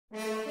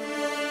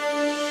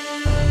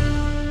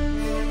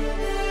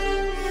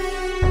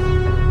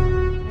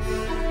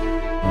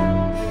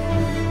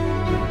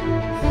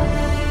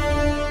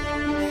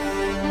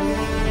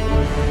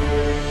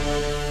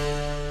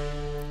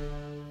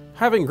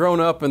Having grown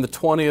up in the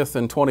 20th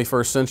and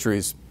 21st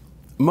centuries,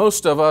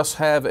 most of us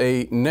have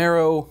a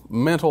narrow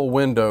mental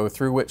window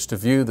through which to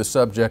view the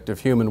subject of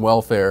human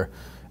welfare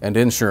and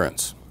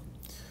insurance.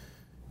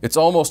 It's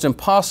almost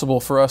impossible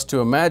for us to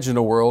imagine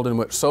a world in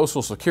which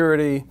Social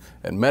Security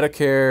and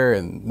Medicare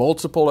and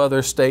multiple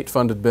other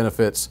state-funded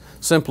benefits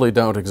simply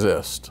don't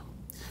exist.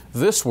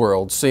 This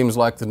world seems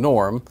like the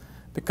norm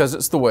because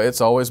it's the way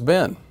it's always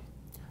been.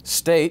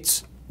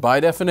 States, by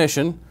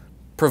definition,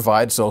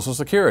 provide Social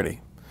Security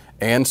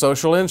and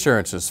social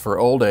insurances for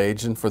old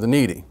age and for the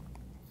needy.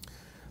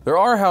 There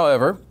are,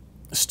 however,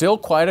 still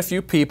quite a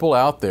few people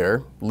out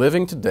there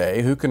living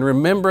today who can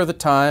remember the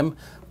time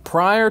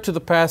prior to the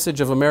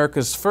passage of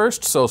America's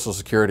first Social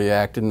Security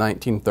Act in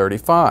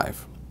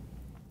 1935.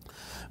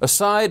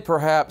 Aside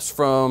perhaps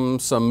from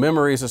some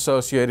memories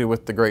associated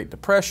with the Great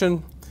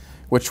Depression,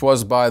 which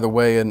was, by the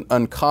way, an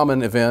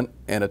uncommon event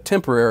and a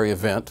temporary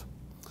event,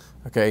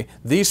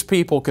 these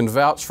people can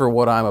vouch for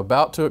what I'm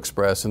about to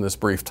express in this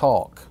brief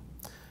talk.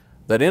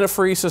 That in a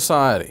free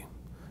society,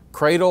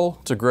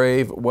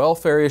 cradle-to-grave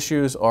welfare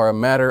issues are a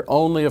matter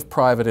only of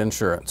private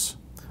insurance,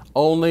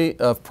 only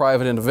of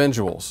private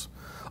individuals,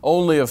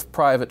 only of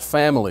private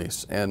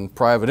families and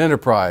private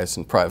enterprise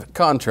and private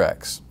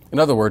contracts. In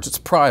other words, it's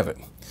private.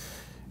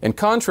 And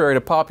contrary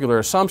to popular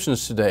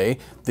assumptions today,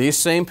 these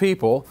same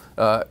people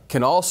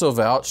can also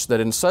vouch that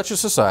in such a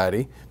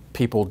society,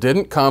 people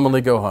didn't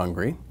commonly go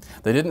hungry,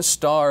 they didn't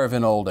starve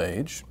in old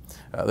age,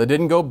 they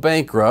didn't go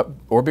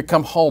bankrupt or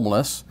become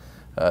homeless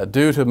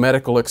due to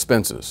medical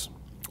expenses,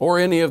 or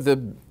any of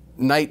the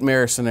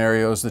nightmare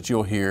scenarios that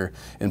you'll hear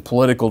in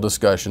political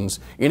discussions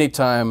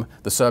anytime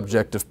the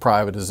subject of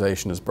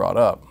privatization is brought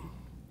up.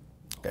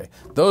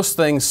 Those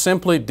things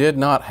simply did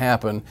not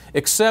happen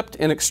except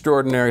in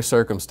extraordinary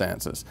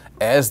circumstances,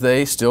 as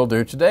they still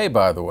do today,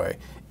 by the way,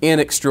 in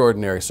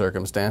extraordinary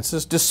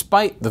circumstances,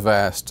 despite the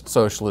vast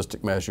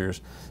socialistic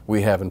measures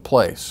we have in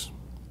place.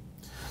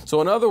 So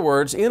in other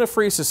words, in a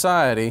free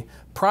society,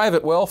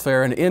 private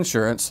welfare and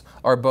insurance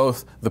are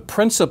both the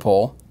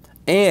principle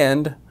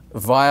and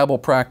viable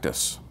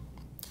practice.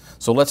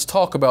 So let's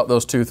talk about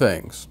those two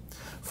things.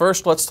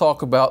 First, let's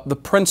talk about the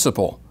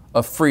principle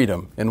of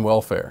freedom in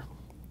welfare.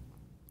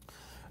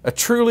 A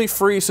truly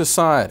free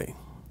society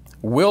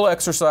will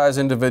exercise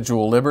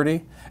individual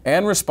liberty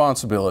and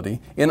responsibility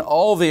in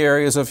all the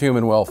areas of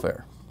human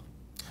welfare.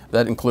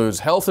 That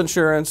includes health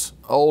insurance,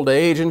 old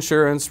age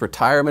insurance,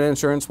 retirement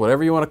insurance,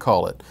 whatever you want to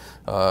call it,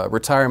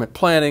 retirement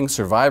planning,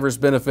 survivor's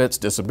benefits,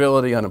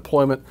 disability,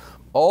 unemployment,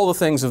 all the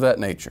things of that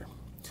nature.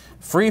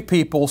 Free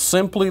people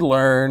simply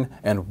learn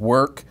and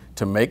work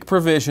to make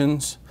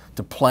provisions,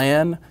 to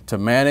plan, to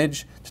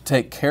manage, to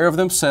take care of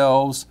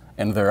themselves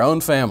and their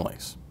own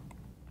families.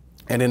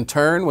 And in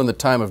turn, when the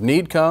time of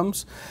need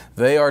comes,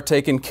 they are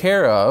taken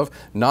care of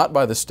not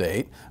by the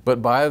state, but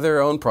by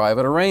their own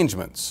private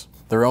arrangements,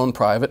 their own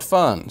private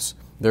funds,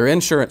 their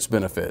insurance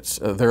benefits,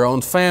 their own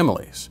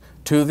families,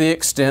 to the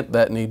extent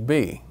that need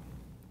be.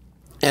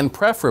 And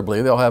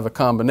preferably, they'll have a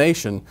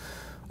combination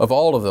of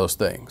all of those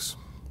things.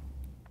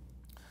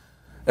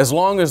 As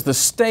long as the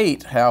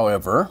state,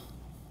 however,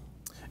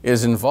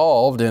 is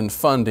involved in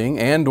funding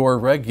and or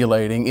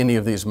regulating any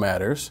of these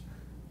matters,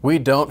 we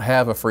don't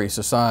have a free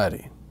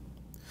society.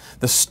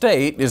 The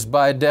state is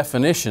by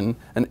definition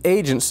an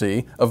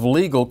agency of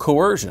legal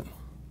coercion.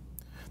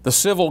 The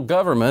civil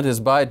government is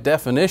by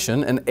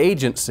definition an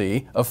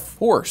agency of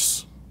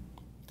force.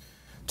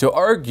 To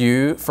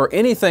argue for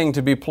anything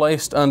to be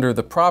placed under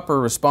the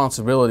proper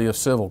responsibility of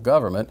civil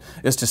government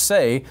is to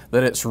say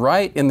that it's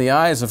right in the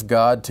eyes of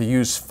God to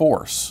use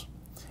force,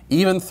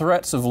 even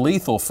threats of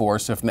lethal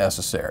force if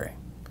necessary,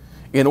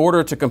 in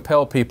order to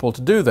compel people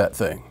to do that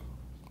thing.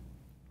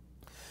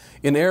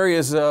 In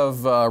areas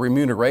of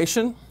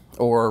remuneration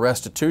or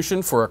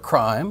restitution for a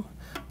crime,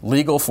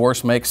 legal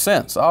force makes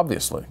sense,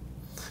 obviously.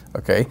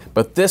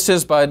 But this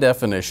is by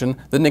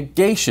definition the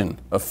negation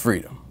of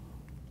freedom.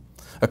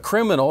 A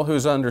criminal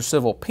who's under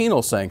civil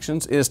penal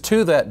sanctions is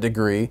to that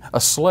degree a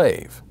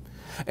slave.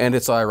 And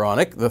it's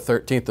ironic, the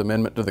 13th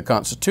Amendment to the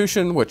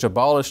Constitution, which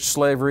abolished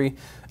slavery,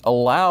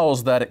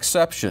 allows that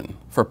exception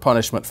for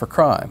punishment for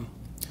crime.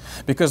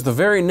 Because the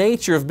very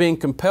nature of being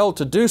compelled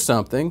to do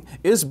something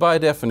is by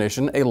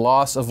definition a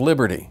loss of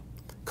liberty.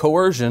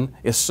 Coercion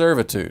is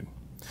servitude.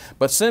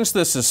 But since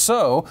this is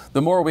so,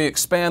 the more we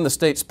expand the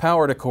state's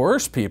power to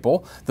coerce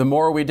people, the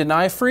more we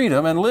deny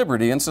freedom and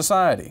liberty in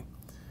society.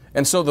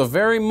 And so the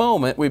very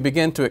moment we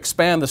begin to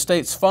expand the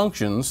state's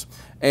functions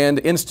and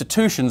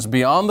institutions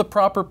beyond the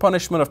proper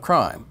punishment of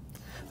crime,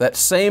 that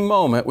same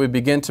moment we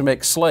begin to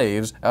make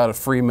slaves out of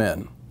free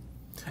men.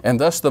 And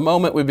thus the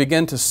moment we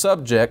begin to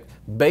subject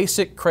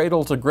basic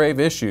cradle-to-grave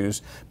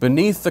issues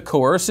beneath the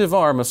coercive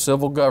arm of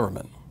civil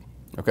government,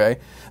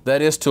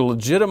 that is to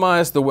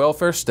legitimize the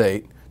welfare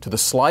state to the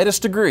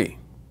slightest degree,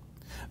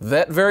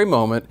 that very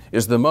moment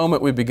is the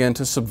moment we begin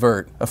to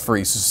subvert a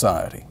free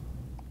society.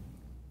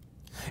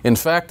 In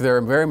fact, there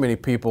are very many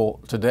people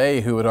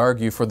today who would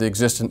argue for the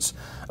existence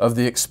of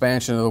the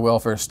expansion of the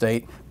welfare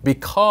state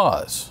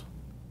because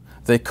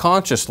they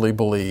consciously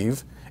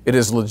believe It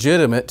is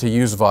legitimate to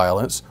use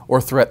violence or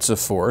threats of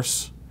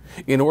force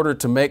in order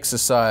to make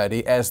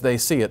society, as they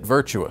see it,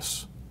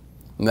 virtuous.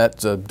 And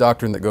that's a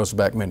doctrine that goes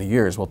back many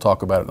years. We'll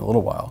talk about it in a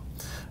little while.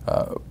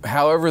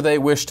 However they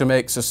wish to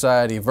make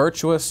society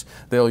virtuous,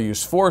 they'll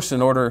use force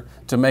in order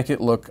to make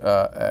it look,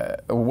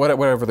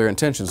 whatever their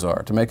intentions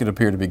are, to make it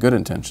appear to be good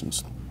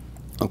intentions.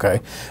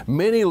 Okay.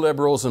 Many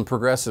liberals and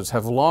progressives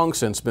have long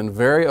since been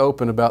very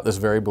open about this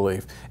very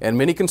belief. And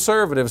many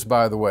conservatives,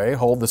 by the way,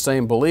 hold the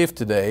same belief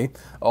today,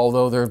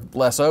 although they're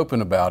less open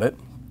about it,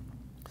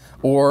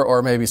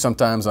 or maybe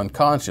sometimes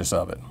unconscious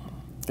of it.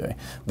 Okay.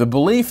 The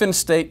belief in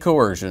state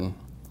coercion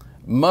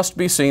must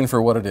be seen for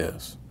what it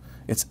is.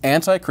 It's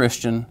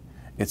anti-Christian,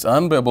 it's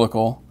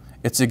unbiblical,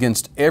 it's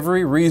against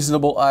every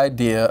reasonable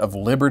idea of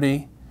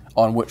liberty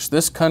on which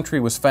this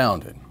country was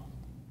founded.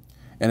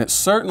 And it's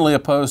certainly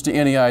opposed to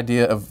any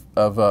idea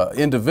of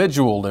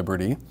individual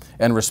liberty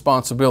and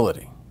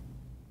responsibility.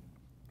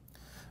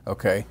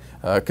 Okay,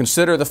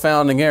 consider the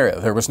founding era.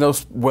 There was no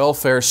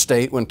welfare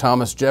state when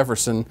Thomas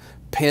Jefferson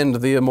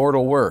penned the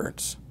immortal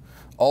words.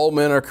 All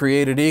men are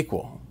created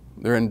equal.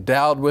 They're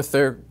endowed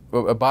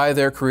by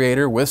their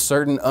Creator with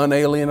certain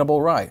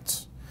unalienable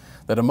rights.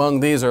 That among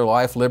these are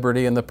life,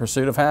 liberty, and the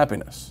pursuit of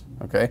happiness.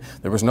 Okay,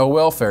 there was no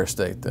welfare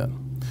state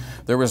then.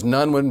 There was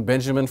none when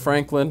Benjamin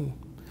Franklin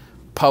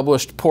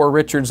published Poor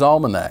Richard's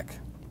Almanac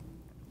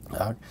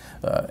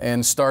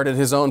and started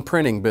his own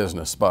printing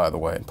business, by the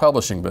way,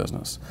 publishing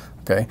business.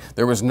 Okay,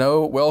 there was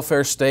no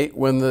welfare state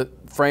when the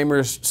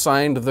framers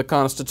signed the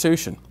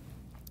Constitution,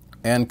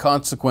 and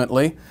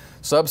consequently,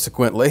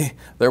 subsequently,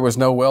 there was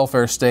no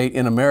welfare state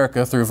in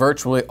America through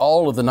virtually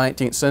all of the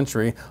 19th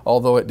century,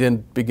 although it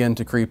did begin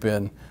to creep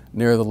in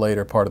near the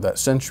later part of that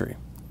century.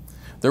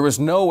 There was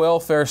no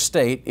welfare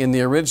state in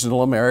the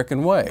original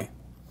American way.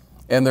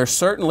 And there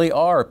certainly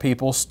are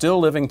people still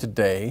living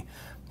today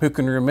who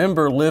can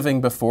remember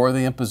living before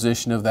the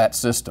imposition of that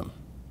system.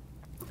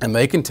 And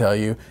they can tell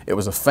you it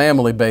was a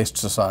family-based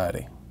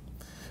society.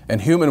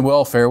 And human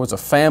welfare was a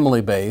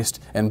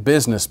family-based and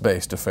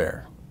business-based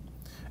affair.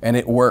 And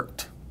it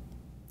worked.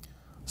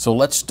 So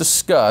let's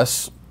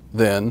discuss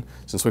then,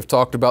 since we've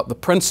talked about the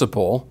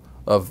principle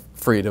of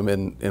freedom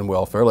in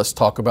welfare, let's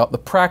talk about the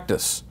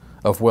practice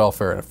of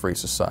welfare in a free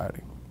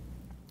society.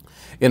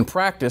 In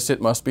practice,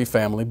 it must be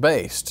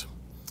family-based.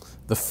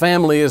 The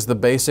family is the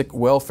basic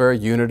welfare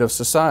unit of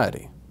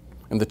society,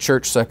 and the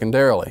church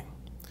secondarily.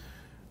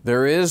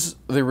 There is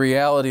the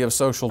reality of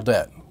social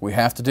debt. We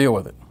have to deal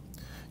with it.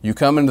 You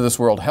come into this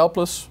world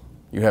helpless,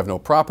 you have no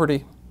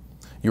property,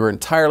 you are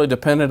entirely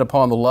dependent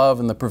upon the love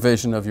and the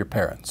provision of your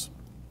parents.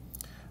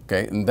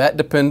 Okay, and that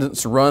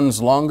dependence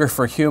runs longer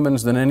for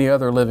humans than any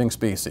other living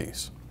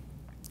species.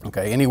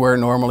 Okay, anywhere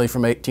normally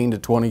from 18 to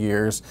 20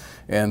 years,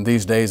 and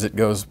these days it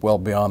goes well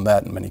beyond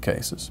that in many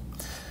cases.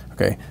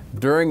 Okay,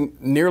 during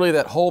nearly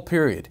that whole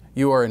period,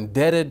 you are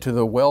indebted to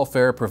the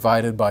welfare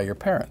provided by your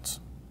parents.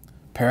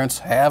 Parents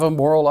have a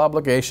moral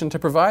obligation to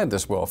provide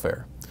this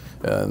welfare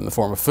in the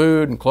form of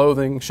food and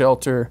clothing,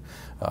 shelter,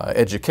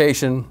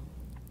 education,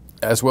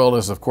 as well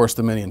as, of course,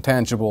 the many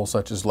intangibles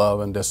such as love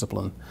and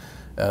discipline.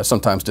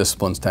 Sometimes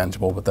discipline's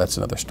tangible, but that's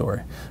another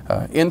story.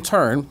 In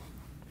turn,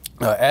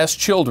 as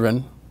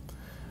children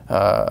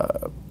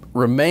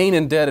remain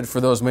indebted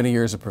for those many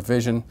years of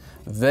provision,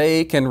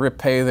 they can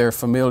repay their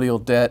familial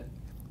debt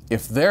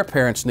if their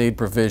parents need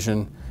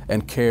provision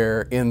and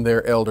care in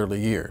their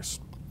elderly years.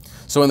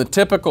 So in the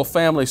typical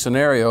family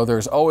scenario,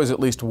 there's always at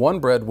least one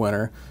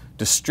breadwinner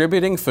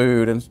distributing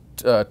food and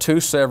to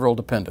several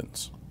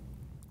dependents.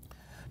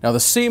 Now the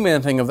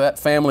cementing of that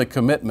family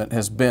commitment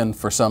has been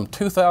for some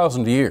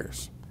 2,000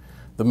 years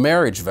the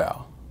marriage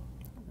vow.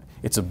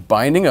 It's a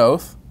binding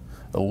oath,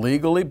 a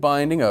legally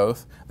binding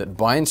oath that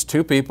binds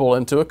two people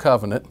into a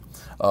covenant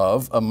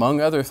of,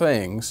 among other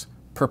things,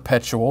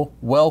 perpetual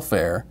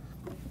welfare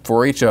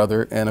for each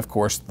other and, of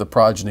course, the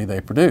progeny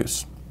they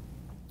produce.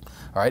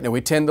 All right, now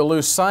we tend to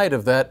lose sight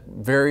of that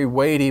very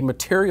weighty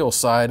material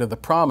side of the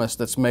promise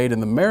that's made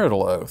in the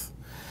marital oath.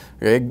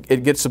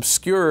 It gets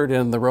obscured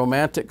in the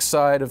romantic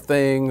side of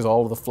things,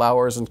 all of the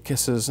flowers and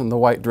kisses and the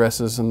white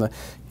dresses and the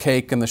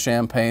cake and the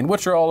champagne,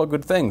 which are all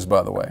good things,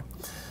 by the way.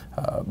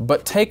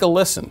 But take a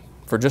listen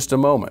for just a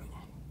moment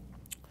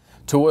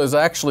to what is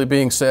actually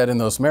being said in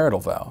those marital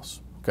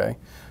vows. Okay?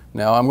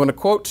 Now I'm going to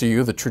quote to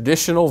you the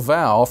traditional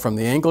vow from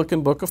the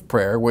Anglican Book of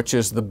Prayer, which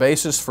is the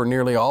basis for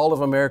nearly all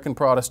of American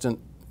Protestant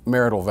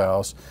marital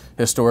vows,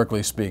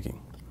 historically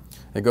speaking.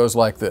 It goes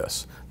like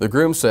this. The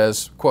groom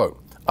says,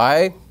 quote,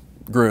 "I,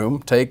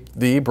 groom, take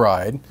thee,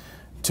 bride,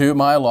 to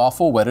my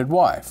lawful wedded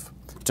wife,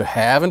 to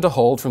have and to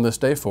hold from this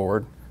day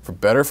forward, for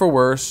better for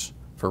worse,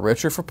 for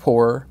richer for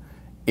poorer,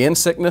 in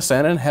sickness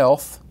and in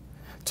health,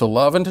 to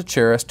love and to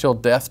cherish till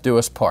death do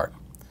us part,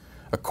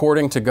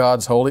 according to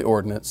God's holy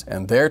ordinance,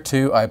 and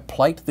thereto I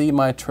plight thee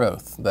my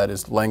troth." That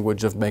is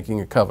language of making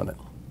a covenant.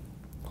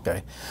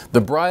 Okay.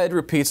 The bride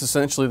repeats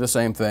essentially the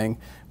same thing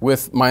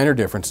with minor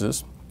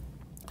differences.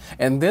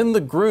 And then the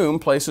groom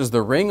places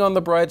the ring on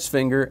the bride's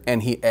finger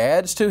and he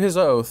adds to his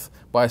oath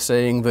by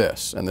saying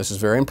this, and this is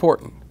very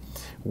important.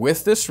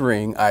 "With this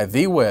ring I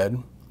thee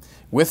wed,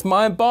 With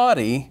my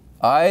body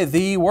I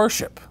thee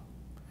worship,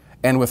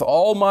 and with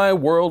all my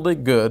worldly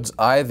goods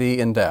I thee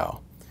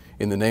endow.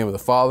 In the name of the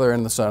Father,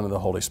 and the Son, and the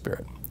Holy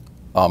Spirit.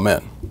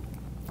 Amen.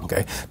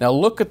 Okay. Now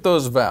look at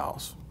those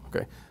vows.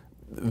 Okay.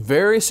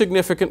 Very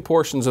significant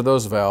portions of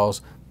those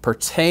vows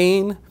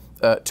pertain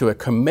to a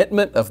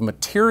commitment of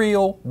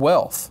material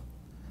wealth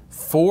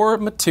for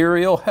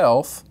material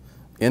health,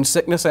 in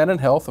sickness and in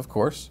health, of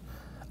course,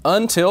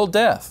 until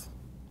death.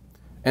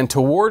 And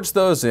towards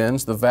those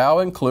ends, the vow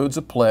includes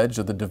a pledge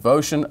of the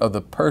devotion of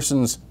the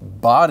person's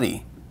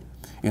body.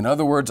 In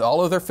other words,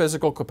 all of their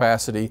physical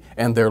capacity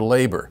and their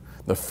labor,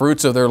 the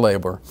fruits of their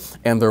labor,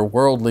 and their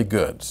worldly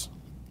goods.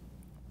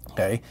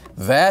 Okay?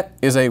 That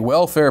is a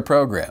welfare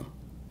program,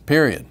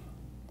 period.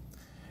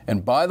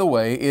 And by the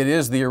way, it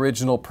is the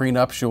original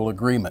prenuptial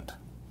agreement,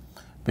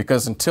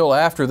 because until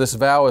after this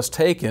vow is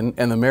taken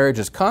and the marriage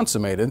is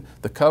consummated,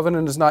 the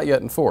covenant is not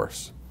yet in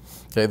force.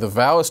 Okay? The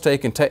vow is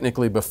taken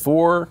technically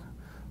before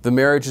the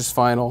marriage is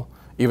final,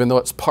 even though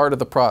it's part of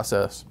the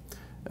process.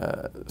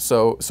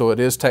 So it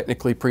is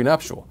technically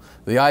prenuptial.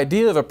 The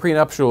idea of a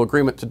prenuptial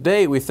agreement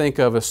today we think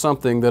of as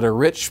something that a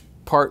rich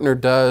partner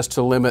does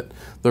to limit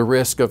the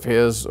risk of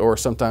his or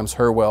sometimes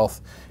her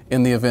wealth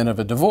in the event of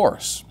a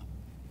divorce.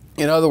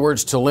 In other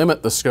words, to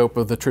limit the scope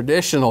of the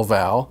traditional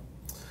vow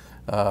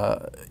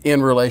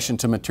in relation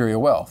to material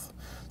wealth.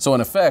 So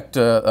in effect,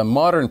 a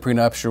modern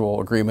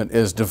prenuptial agreement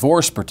is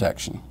divorce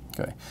protection.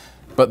 Okay?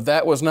 But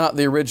that was not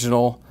the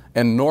original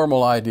and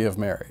normal idea of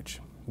marriage.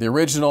 The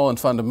original and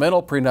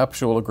fundamental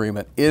prenuptial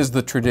agreement is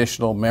the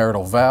traditional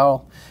marital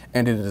vow,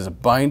 and it is a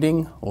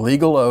binding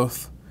legal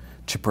oath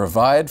to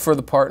provide for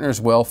the partner's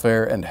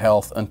welfare and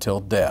health until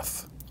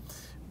death,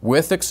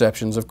 with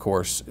exceptions, of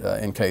course,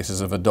 in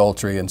cases of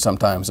adultery and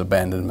sometimes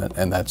abandonment,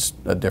 and that's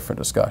a different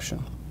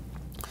discussion.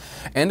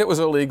 And it was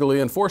a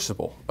legally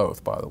enforceable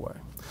oath, by the way.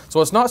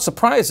 So it's not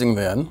surprising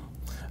then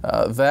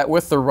that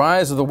with the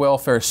rise of the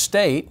welfare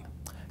state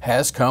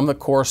has come the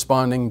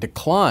corresponding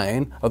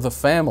decline of the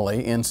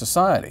family in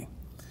society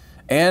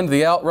and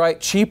the outright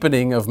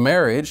cheapening of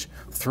marriage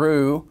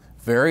through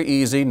very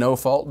easy,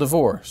 no-fault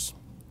divorce.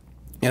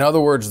 In other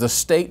words, the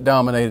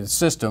state-dominated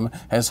system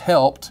has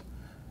helped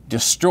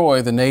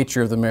destroy the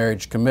nature of the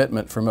marriage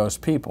commitment for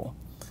most people.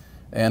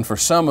 And for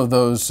some of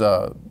those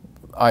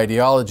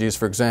ideologies,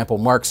 for example,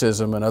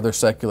 Marxism and other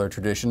secular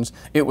traditions,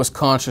 it was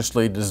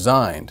consciously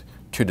designed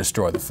to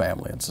destroy the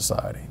family and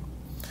society.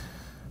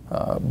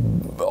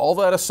 All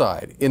that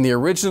aside, in the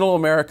original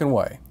American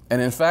way,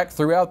 and in fact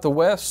throughout the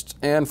West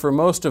and for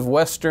most of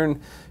Western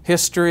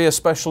history,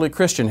 especially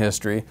Christian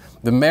history,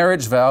 the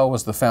marriage vow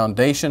was the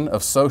foundation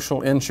of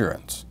social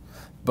insurance,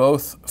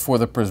 both for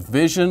the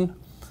provision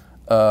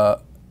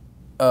of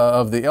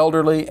the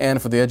elderly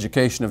and for the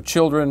education of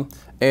children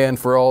and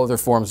for all other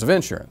forms of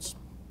insurance.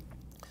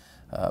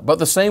 But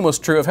the same was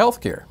true of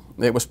health care.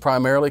 It was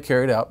primarily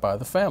carried out by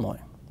the family.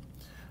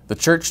 The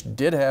church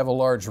did have a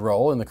large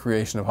role in the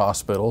creation of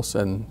hospitals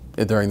and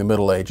during the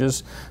Middle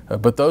Ages,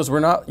 but those were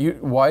not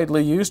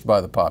widely used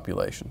by the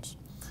populations,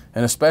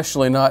 and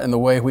especially not in the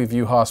way we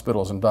view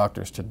hospitals and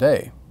doctors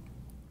today.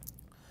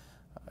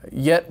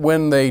 Yet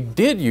when they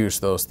did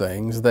use those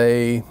things,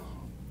 it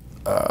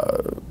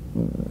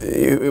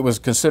was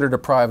considered a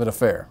private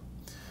affair,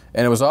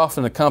 and it was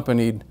often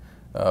accompanied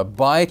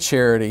by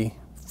charity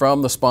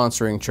from the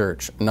sponsoring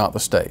church, not the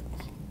state.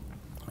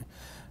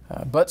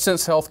 But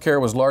since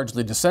healthcare was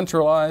largely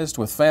decentralized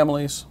with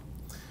families,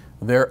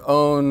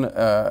 on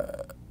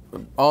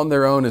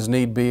their own as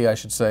need be, I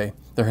should say,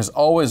 there has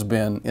always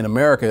been, in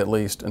America at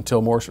least,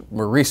 until more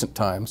recent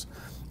times,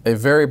 a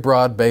very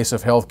broad base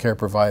of healthcare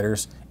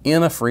providers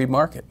in a free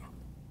market.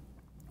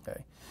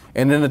 Okay.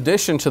 And in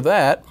addition to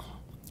that,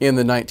 in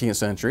the 19th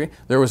century,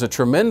 there was a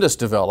tremendous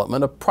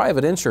development of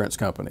private insurance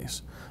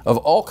companies of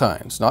all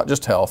kinds, not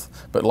just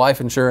health, but life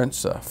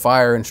insurance,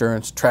 fire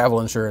insurance, travel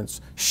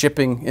insurance,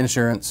 shipping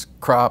insurance,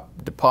 crop,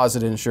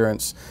 deposit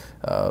insurance,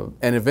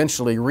 and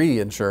eventually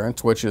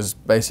reinsurance, which is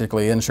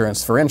basically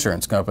insurance for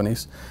insurance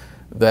companies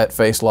that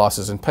face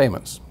losses in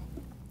payments.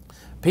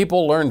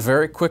 People learned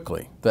very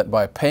quickly that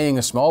by paying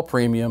a small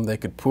premium, they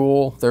could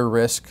pool their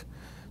risk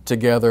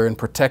together and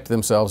protect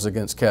themselves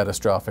against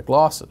catastrophic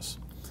losses.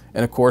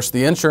 And of course,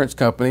 the insurance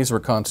companies were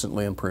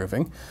constantly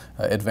improving.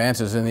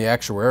 Advances in the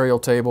actuarial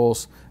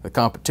tables, the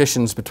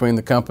competitions between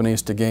the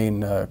companies to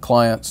gain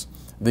clients,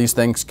 these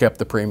things kept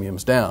the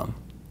premiums down.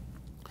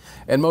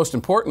 And most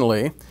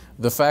importantly,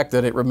 the fact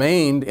that it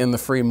remained in the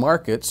free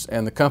markets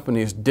and the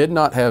companies did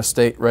not have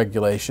state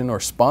regulation or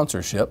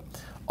sponsorship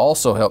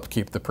also helped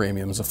keep the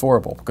premiums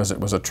affordable because it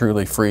was a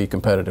truly free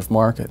competitive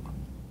market.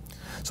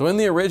 So in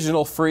the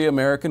original free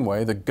American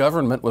way, the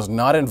government was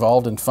not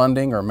involved in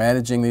funding or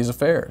managing these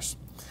affairs,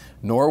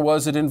 nor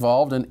was it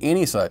involved in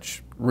any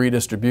such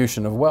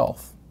redistribution of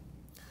wealth.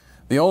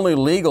 The only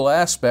legal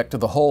aspect of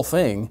the whole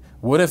thing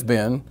would have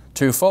been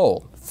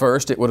twofold.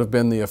 First, it would have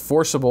been the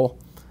enforceable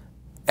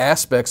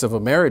aspects of a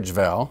marriage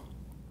vow,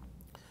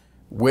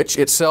 which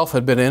itself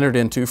had been entered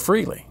into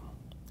freely.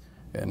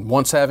 And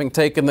once having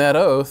taken that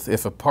oath,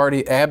 if a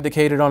party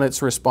abdicated on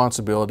its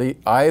responsibility,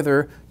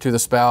 either to the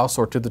spouse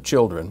or to the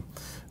children,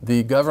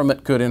 the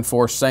government could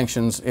enforce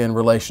sanctions in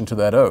relation to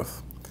that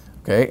oath.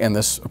 Okay? And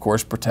this, of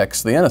course,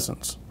 protects the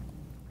innocents.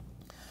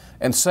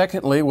 And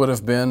secondly would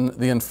have been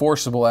the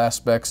enforceable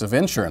aspects of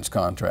insurance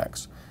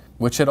contracts,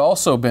 which had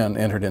also been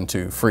entered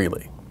into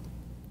freely.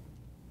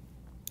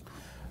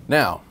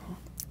 Now,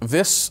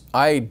 this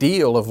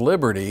ideal of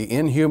liberty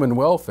in human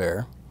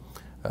welfare,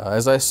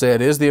 as I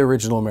said, is the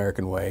original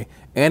American way,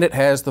 and it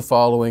has the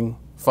following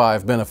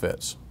 5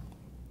 benefits.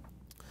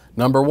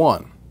 Number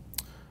 1,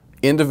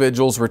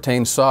 individuals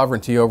retain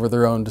sovereignty over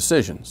their own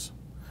decisions,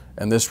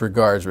 and this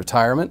regards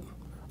retirement,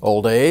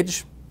 old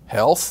age,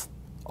 health,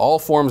 all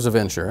forms of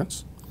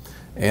insurance,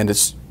 and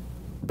it's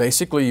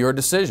basically your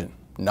decision,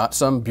 not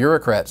some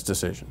bureaucrat's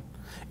decision.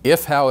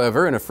 If,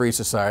 however, in a free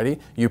society,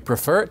 you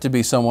prefer it to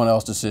be someone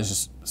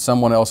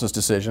else's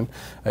decision,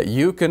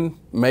 you can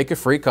make a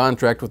free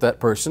contract with that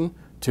person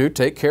to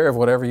take care of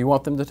whatever you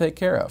want them to take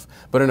care of.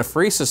 But in a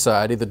free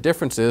society, the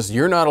difference is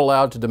you're not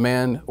allowed to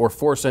demand or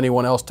force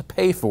anyone else to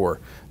pay for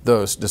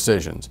those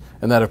decisions.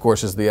 And that, of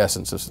course, is the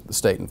essence of the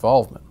state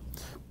involvement.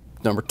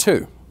 Number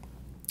 2.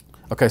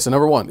 Okay, so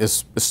number 1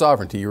 is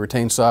sovereignty. You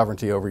retain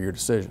sovereignty over your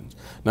decisions.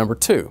 Number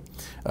 2,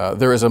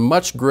 there is a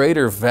much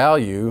greater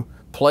value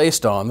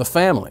placed on the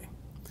family.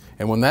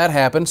 And when that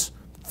happens,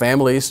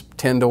 families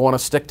tend to want to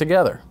stick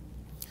together.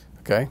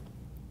 Okay?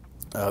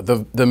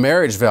 The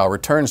marriage vow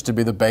returns to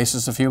be the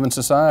basis of human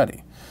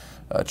society.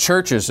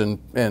 Churches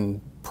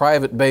and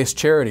private-based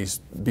charities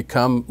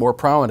become more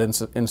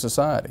prominent in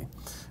society.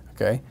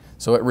 Okay?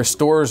 So it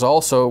restores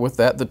also with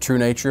that the true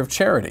nature of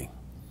charity.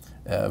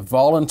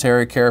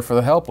 Voluntary care for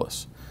the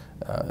helpless.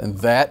 And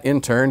that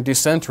in turn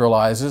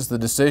decentralizes the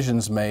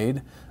decisions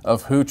made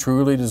of who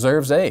truly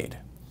deserves aid.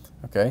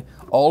 Okay?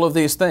 All of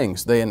these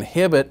things, they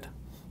inhibit,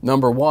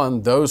 number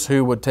 1, those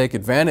who would take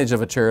advantage of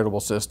a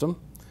charitable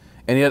system,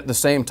 and yet at the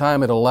same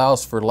time it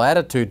allows for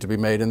latitude to be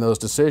made in those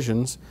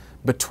decisions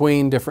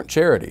between different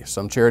charities.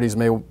 Some charities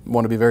may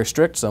want to be very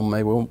strict, some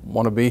may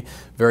want to be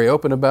very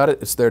open about it.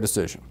 It's their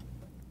decision.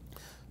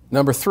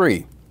 Number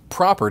 3,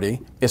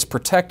 property is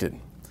protected.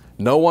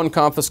 No one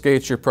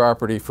confiscates your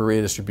property for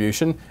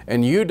redistribution,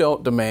 and you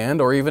don't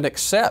demand or even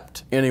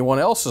accept anyone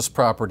else's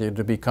property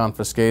to be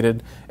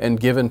confiscated and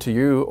given to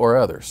you or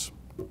others.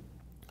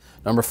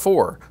 Number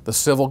 4, the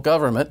civil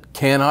government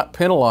cannot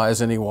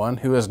penalize anyone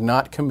who has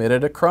not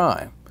committed a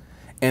crime,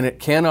 and it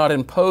cannot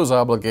impose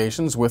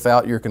obligations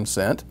without your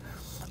consent,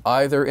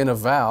 either in a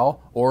vow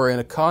or in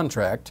a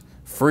contract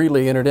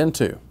freely entered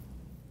into.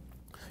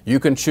 You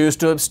can choose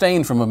to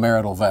abstain from a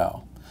marital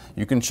vow.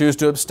 You can choose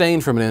to abstain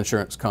from an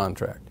insurance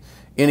contract.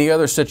 Any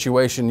other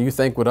situation you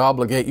think would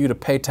obligate you to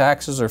pay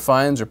taxes or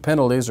fines or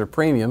penalties or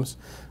premiums,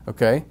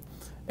 okay?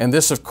 And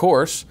this, of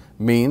course,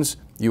 means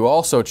you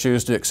also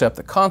choose to accept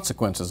the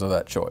consequences of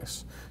that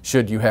choice,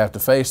 should you have to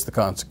face the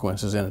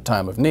consequences in a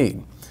time of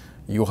need.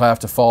 You'll have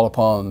to fall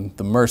upon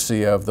the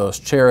mercy of those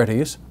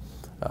charities,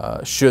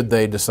 should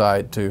they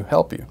decide to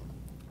help you.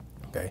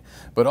 Okay?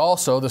 But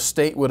also, the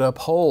state would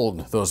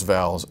uphold those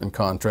vows and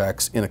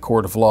contracts in a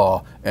court of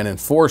law and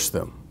enforce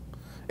them.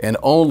 And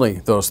only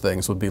those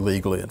things would be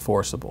legally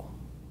enforceable.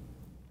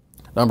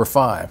 Number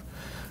 5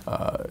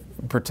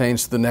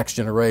 pertains to the next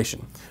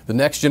generation. The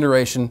next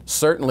generation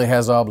certainly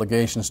has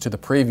obligations to the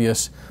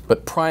previous,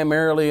 but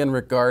primarily in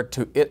regard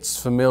to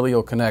its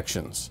familial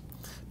connections.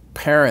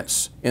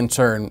 Parents, in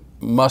turn,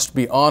 must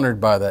be honored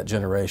by that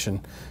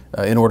generation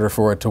in order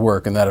for it to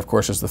work, and that, of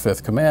course, is the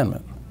 5th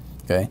commandment.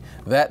 Okay?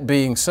 That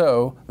being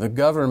so, the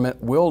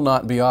government will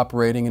not be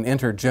operating an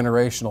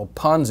intergenerational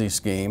Ponzi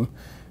scheme,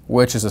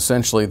 which is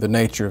essentially the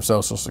nature of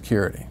Social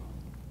Security.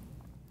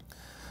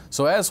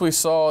 So as we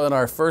saw in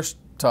our first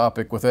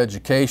topic with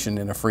education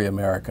in a free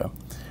America,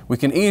 we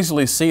can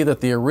easily see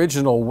that the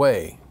original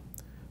way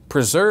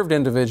preserved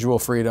individual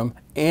freedom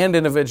and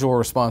individual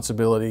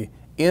responsibility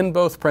in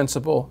both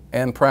principle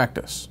and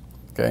practice.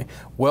 Okay?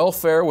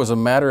 Welfare was a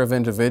matter of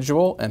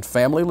individual and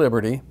family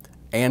liberty,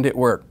 and it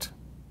worked.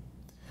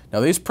 Now,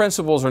 these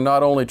principles are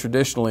not only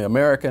traditionally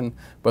American,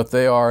 but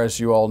they are, as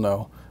you all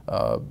know,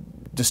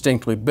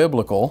 distinctly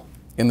biblical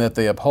in that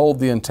they uphold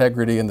the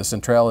integrity and the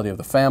centrality of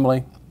the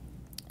family.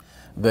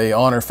 They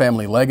honor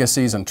family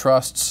legacies and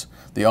trusts,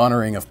 the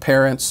honoring of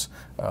parents,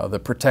 the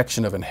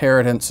protection of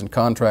inheritance and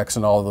contracts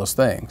and all of those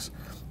things.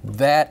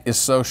 That is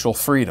social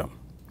freedom.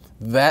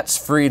 That's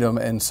freedom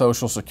and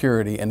Social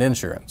Security and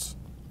insurance.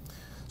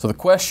 So the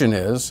question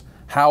is,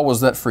 how was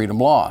that freedom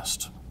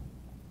lost?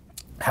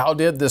 How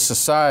did this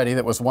society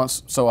that was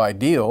once so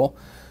ideal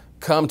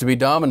come to be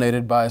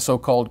dominated by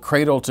so-called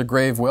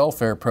cradle-to-grave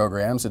welfare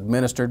programs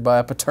administered by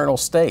a paternal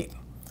state?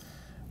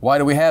 Why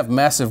do we have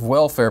massive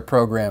welfare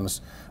programs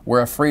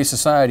where a free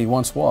society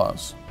once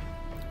was?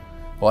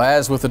 Well,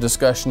 as with the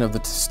discussion of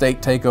the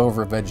state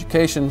takeover of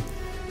education,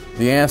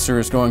 the answer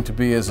is going to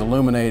be as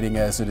illuminating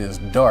as it is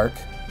dark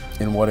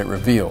in what it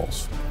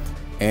reveals.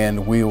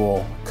 And we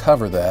will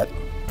cover that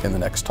in the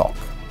next talk.